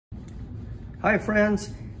Hi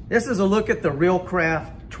friends, this is a look at the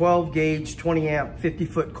Reelcraft 12 gauge 20 amp 50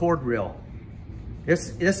 foot cord reel.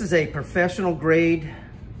 This is a professional grade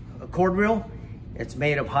cord reel. It's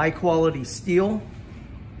made of high quality steel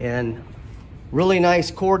and really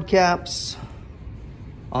nice cord caps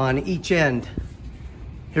on each end.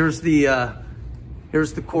 Here's the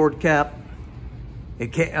cord cap.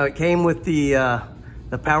 It came with the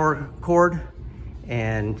power cord,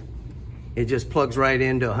 and it just plugs right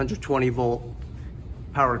into 120 volt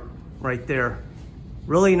power right there.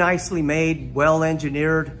 Really nicely made, well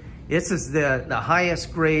engineered. This is the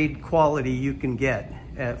highest grade quality you can get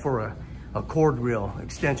for a cord reel,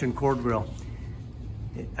 extension cord reel.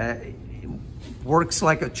 It works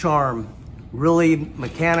like a charm. Really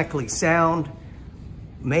mechanically sound,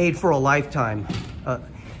 made for a lifetime.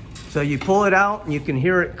 So you pull it out and you can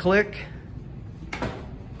hear it click,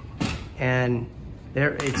 and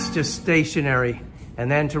there it's just stationary.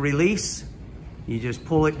 And then to release, you just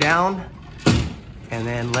pull it down and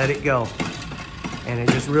then let it go, and it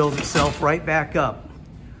just reels itself right back up.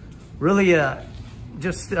 Really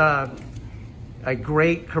just a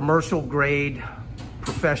great commercial grade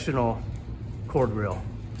professional cord reel.